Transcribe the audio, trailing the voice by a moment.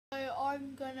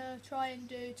I'm gonna try and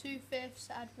do 2/5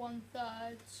 add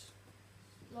 1/3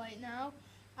 right now.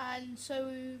 And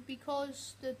so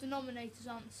because the denominators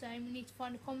aren't the same, we need to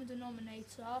find a common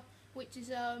denominator, which is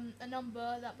a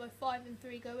number that both 5 and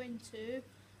 3 go into.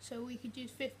 So we could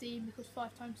use 15 because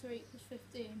 5 times 3 equals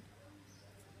 15.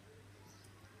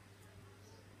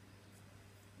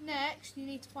 Next, you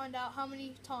need to find out how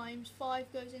many times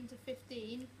 5 goes into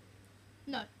 15.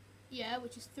 No, yeah,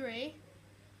 which is 3.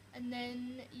 And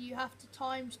then you have to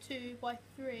times 2 by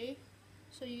 3,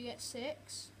 so you get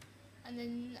 6. And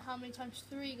then how many times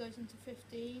 3 goes into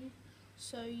 15,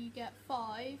 so you get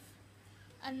 5.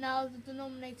 And now the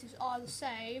denominators are the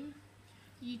same,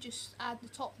 you just add the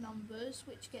top numbers,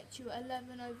 which gets you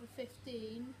 11 over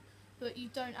 15, but you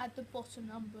don't add the bottom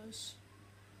numbers,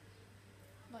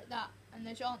 like that, and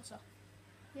there's your answer.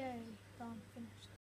 Yay, done, finished.